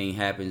everything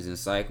happens in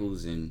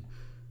cycles, and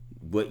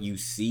what you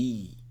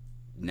see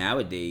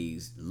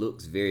nowadays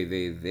looks very,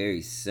 very,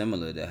 very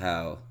similar to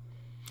how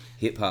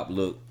hip hop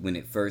looked when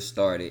it first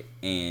started,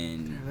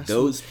 and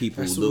those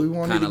people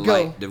look kind of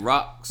like the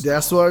rock stars.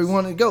 That's where we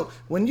want to go.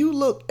 When you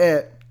look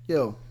at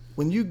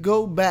when you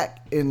go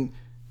back and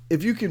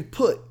if you can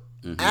put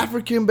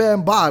African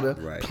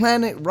Bambaataa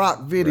Planet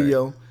Rock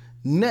video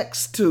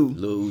next to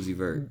Lil Uzi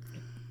Vert.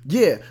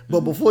 Yeah,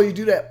 but before you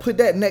do that, put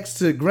that next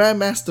to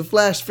Grandmaster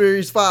Flash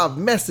Furious 5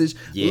 Message.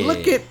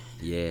 Look at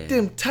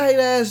them tight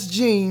ass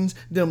jeans,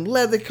 them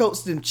leather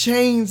coats, them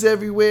chains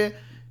everywhere,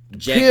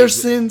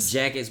 piercings,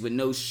 jackets with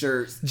no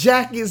shirts,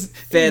 feathers,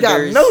 you got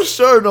feathers, no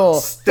shirt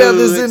on, studs,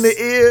 feathers in the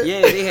ear.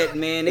 Yeah, they had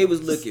they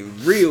was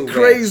looking real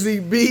crazy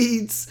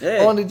beads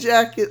on the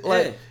jacket,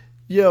 like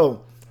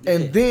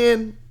and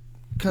then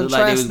contrast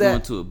like they was that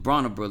going to a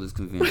Bronner Brothers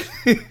convention.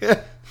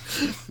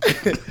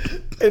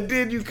 And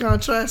then you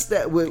contrast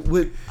that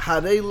with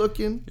how they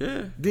looking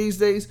these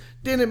days,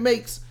 then it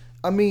makes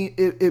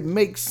it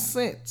makes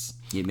sense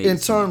in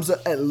terms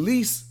of at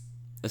least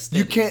aesthetics.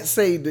 You can't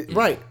say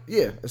that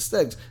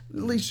aesthetics.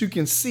 At least you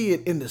can see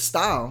it in the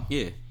style.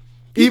 Yeah.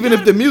 Even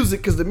if the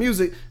music, because the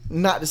music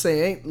not the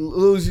same, ain't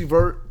Lil Uzi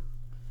Vert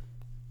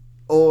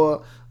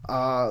or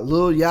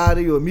Lil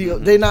Yachty or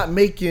Migos, they're not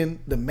making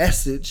the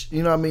message,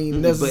 you know what I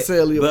mean,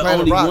 necessarily a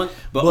Planet Rock.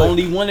 But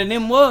only one of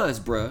them was,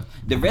 bruh.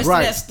 The rest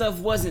of that stuff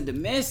wasn't the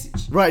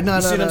message. Right,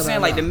 you see what I'm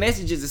saying? Like the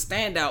message is a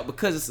standout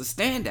because it's a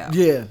standout.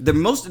 Yeah.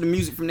 Most of the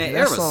music from that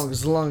era. That song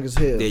is long as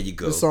hell. There you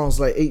go. The song's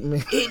like 8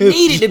 minutes. It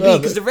needed to be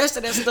because the rest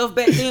of that stuff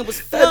back then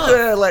was fluff.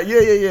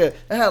 It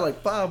had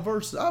like 5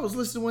 verses. I was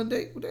listening one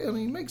day, they don't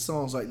even make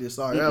songs like this.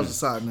 All right, that was a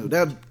side note.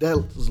 That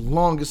was the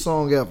longest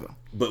song ever.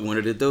 But one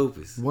of the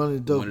dopest.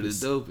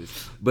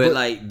 But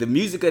like the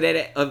music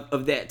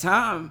of that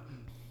time,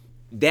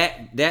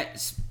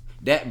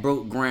 that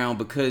broke ground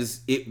because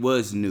it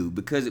was new,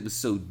 because it was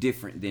so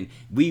different. Then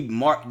we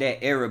marked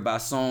that era by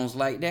songs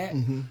like that.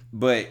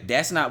 But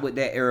that's not what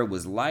that era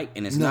was like,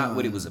 and it's not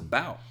what it was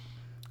about.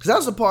 Because that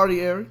was a party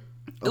era.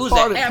 It was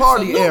an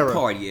absolute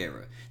party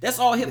era. That's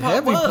all hip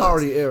hop was. Heavy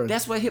party era.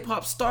 That's where hip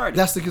hop started.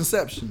 That's the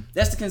conception.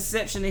 That's the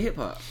conception of hip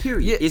hop.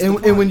 Period. Yeah,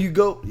 and when you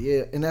go,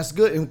 and that's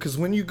good. And because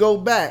when you go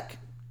back,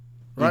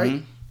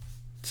 right,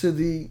 to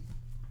the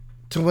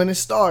to when it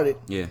started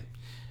Yeah.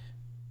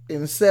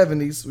 in the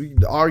 70s. We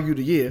can argue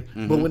the year,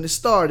 but when it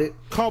started,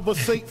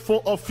 Conversate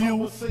for a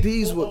few.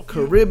 these were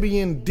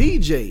Caribbean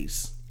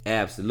DJs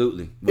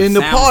Absolutely. in With the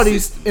sound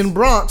parties systems. in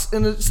Bronx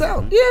in the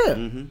South.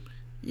 Yeah,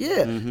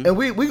 yeah. And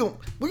we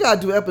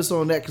gotta do an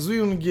episode on that because we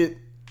gonna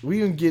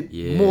get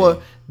Yeah.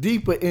 more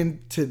deeper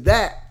into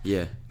that.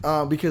 Yeah.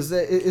 Because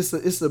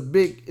it's a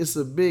big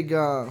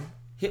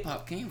Hip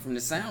hop came from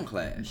the sound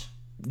clash.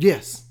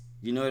 yes.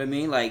 You know what I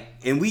mean? Like,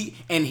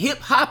 and hip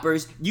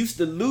hoppers used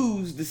to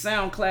lose the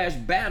sound clash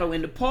battle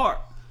in the park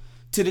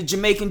to the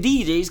Jamaican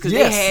DJs because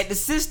Yes. they had the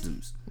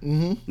systems.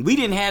 We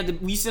didn't have the.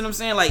 You see what I'm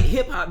saying? Like,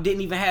 hip hop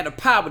didn't even have the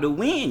power to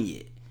win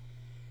yet.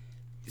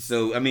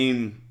 So I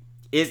mean,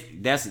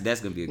 that's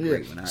gonna be a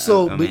great one. I'm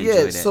gonna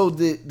enjoy that. So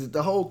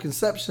the whole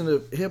conception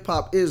of hip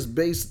hop is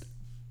based.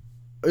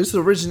 It's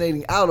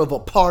originating out of a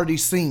party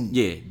scene.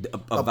 Yeah, a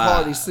vibe.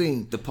 party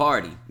scene. The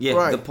party. Yeah,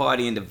 Right. the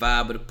party and the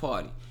vibe of the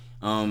party.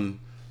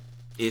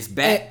 It's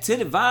back to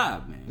the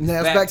vibe, man.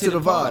 Now it's back to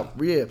the party.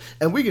 vibe. Yeah.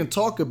 And we can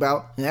talk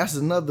about, and that's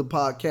another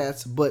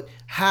podcast, but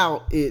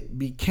how it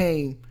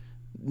became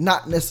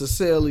not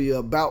necessarily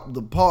about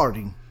the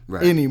party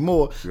Right.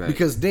 anymore. Right.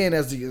 Because then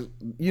then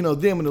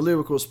when the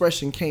lyrical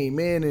expression came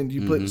in and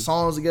you put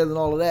songs together and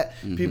all of that,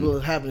 people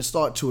are having to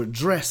start to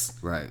address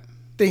Right.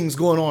 things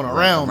going on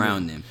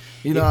around them.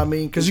 You know what I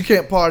mean? Because you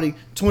can't party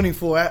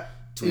 24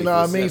 you know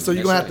what I mean? 24/7, So you're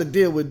that's going to have to right.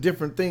 deal with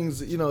different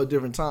things, at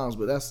different times.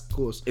 But that's, of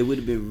course. It would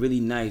have been really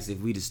nice if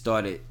we'd have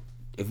started,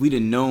 if we'd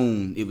have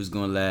known it was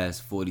gonna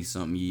last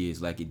 40-something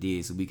years like it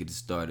did, so we could have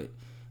started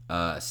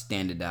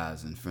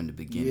standardizing from the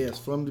beginning. Yes,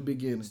 from the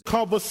beginning.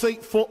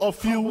 Conversate for a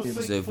few.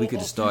 So if we could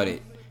have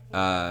started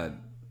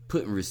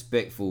putting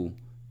respectful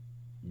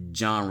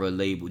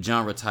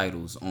genre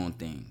titles on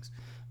things,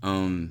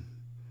 from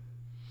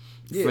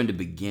the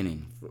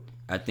beginning,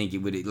 I think it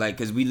would, like,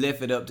 because we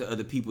left it up to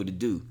other people to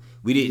do.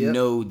 We didn't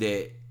know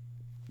that.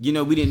 We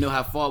didn't know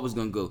how far it was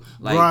gonna go.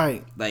 Like,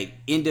 Right. Like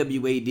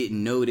NWA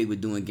didn't know they were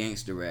doing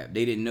gangster rap.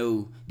 They didn't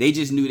know. They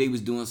just knew they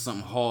was doing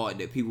something hard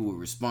that people would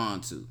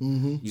respond to.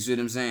 Mm-hmm. You see what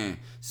I'm saying?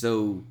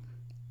 So,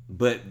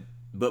 but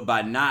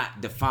by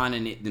not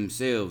defining it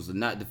themselves, or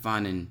not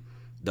defining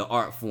the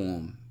art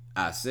form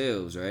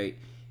ourselves, right?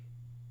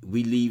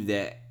 We leave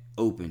that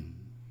open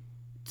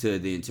to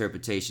the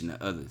interpretation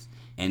of others,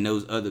 and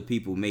those other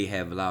people may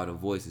have louder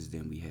voices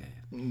than we have.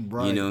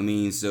 Right. You know what I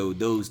mean? So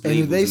those And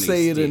if labels they may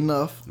say it stick.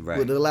 enough, Right.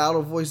 with the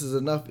louder voices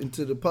enough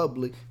into the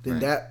public, then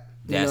Right.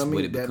 that's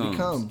what it that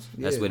becomes.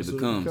 That's Yeah, what it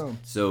becomes.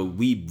 So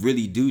we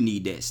really do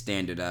need that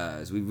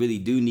standardized. We really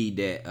do need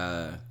that.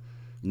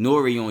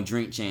 Nori on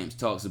Drink Champs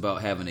talks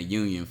about having a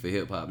union for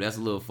hip hop. That's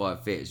a little far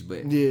fetched,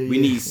 but we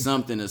need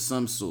something of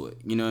some sort.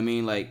 You know what I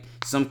mean? Like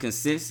some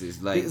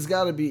consensus. Like It's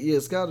got to be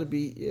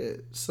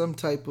some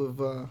type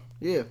of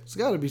it's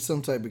got to be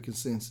some type of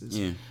consensus.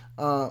 Yeah.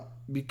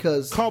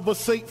 Because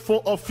Conversate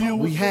for a few.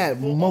 we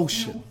had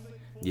motion,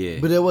 Yeah.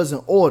 but there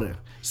wasn't order.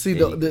 See,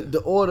 There you the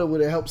order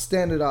would have helped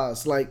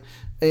standardize. Like,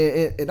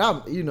 and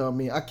I'm,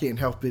 I can't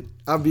help it.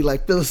 I'll be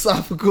like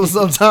philosophical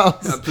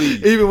sometimes,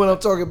 Please. even when I'm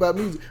talking about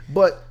music.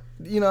 But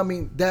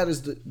that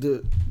is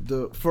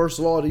the first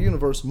law of the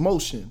universe: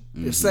 motion.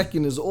 The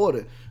second is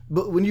order.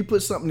 But when you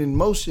put something in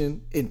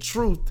motion, in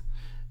truth,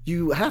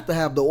 you have to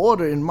have the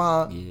order in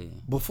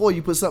mind before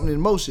you put something in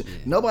motion.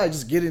 Nobody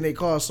just get in their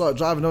car, start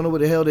driving, don't know where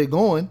the hell they're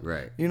going.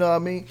 Right. You know what I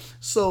mean?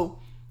 So.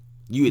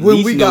 You at when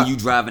least we know got- you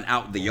driving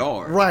out the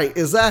yard. Right,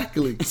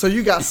 exactly. So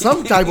you got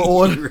some type of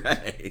order.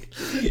 Right.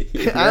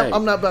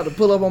 I'm not about to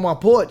pull up on my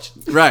porch.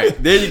 Right.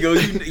 There you go.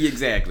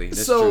 Exactly.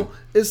 That's So true.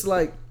 it's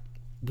like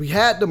we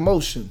had the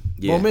motion,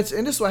 Yeah. momentum,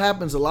 and this is what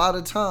happens a lot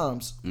of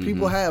times.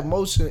 People have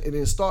motion and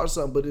then start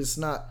something, but it's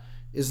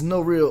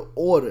no real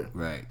order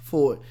Right.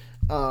 for it.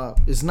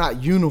 It's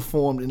not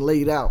uniformed and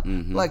laid out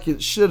like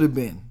it should have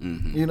been.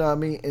 You know what I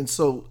mean? And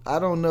so I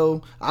don't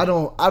know. I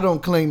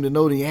don't claim to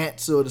know the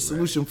answer or the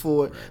solution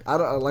for it. I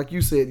don't, like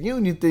you said,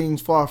 union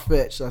things far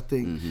fetched. I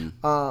think,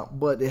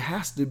 but it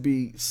has to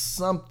be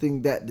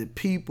something that the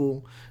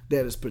people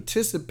that is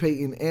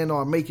participating and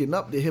are making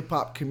up the hip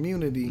hop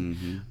community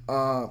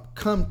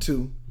come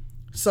to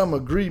some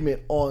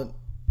agreement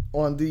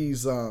on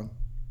these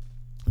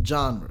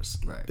genres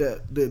Right.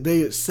 that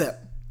they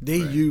accept. They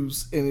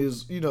use and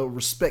is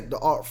respect the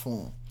art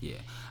form. Yeah,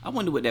 I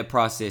wonder what that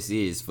process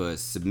is for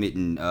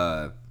submitting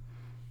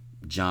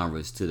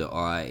genres to the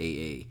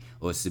RIAA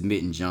or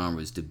submitting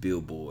genres to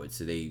Billboard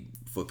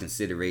for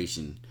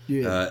consideration.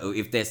 Yeah.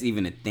 If that's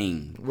even a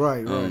thing.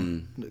 Right.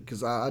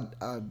 Because I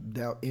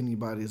doubt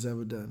anybody has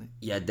ever done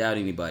it. Yeah, I doubt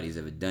anybody's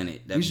ever done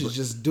it. We should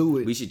just do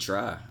it. We should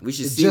try. We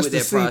should see just what to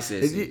that see-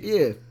 process is.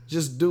 Yeah,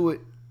 just do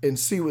it and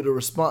see what the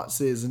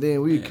response is, and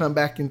then we can come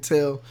back and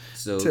tell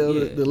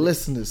the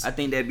listeners. I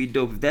think that'd be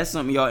dope. If that's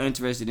something y'all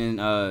interested in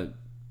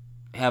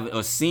having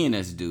or seeing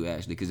us do,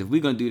 actually, because if we're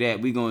gonna do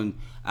that,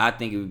 I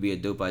think it would be a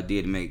dope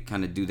idea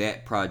to do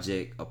that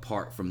project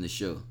apart from the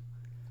show,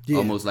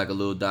 almost like a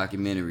little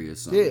documentary or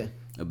something. Yeah.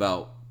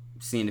 About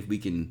seeing if we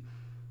can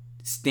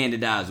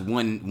standardize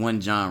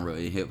one genre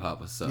in hip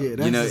hop or something. Yeah,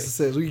 that's what it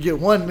says. We can get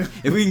one.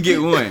 If we can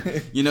get one,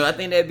 I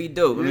think that'd be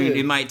dope. I mean, Yeah.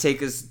 it might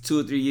take us 2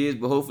 or 3 years,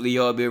 but hopefully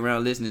y'all be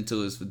around listening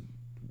to us for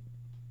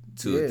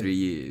 2 or 3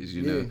 years.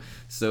 Yeah.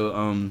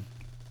 So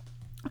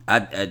I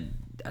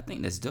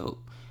think that's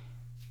dope.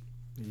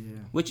 Yeah,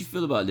 What you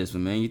feel about this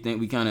one, man? You think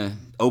we kind of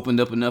opened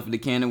up enough of the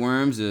can of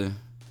worms, or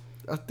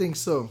I think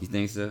so. you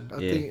think so?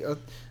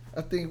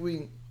 I think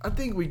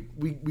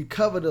we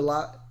covered a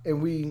lot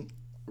and we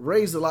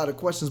raised a lot of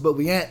questions, but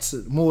we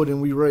answered more than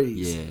we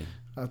raised. Yeah.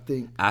 I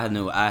think. I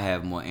know I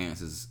have more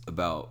answers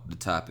about the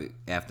topic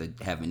after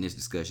having this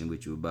discussion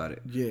with you about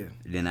it. Yeah.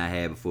 Than I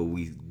had before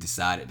we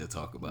decided to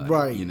talk about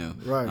Right, it.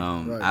 right.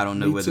 I don't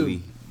know Me whether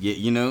too. I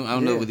don't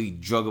know whether we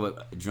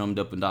drummed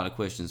up a lot of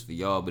questions for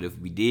y'all, but if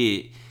we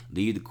did,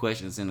 leave the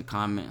questions in the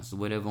comments or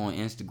whatever on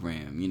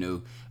Instagram.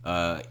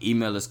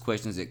 Email us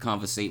questions at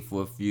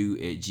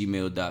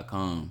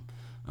conversateforafew@gmail.com.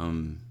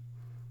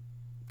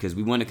 Because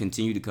we want to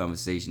continue the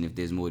conversation if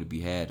there's more to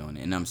be had on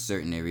it. And I'm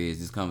certain there is.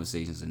 These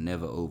conversations are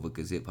never over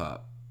because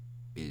hip-hop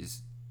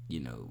is,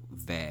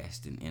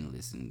 vast and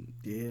endless and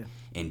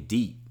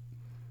deep.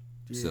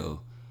 Yeah. So,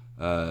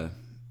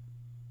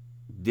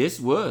 this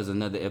was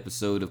another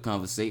episode of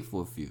Conversate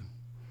for a Few.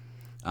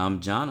 I'm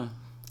Jonna.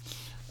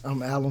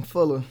 I'm Alan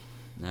Fuller.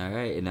 All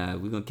right, and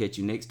we're going to catch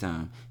you next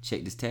time.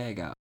 Check this tag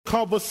out.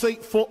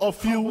 Conversate for a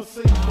few.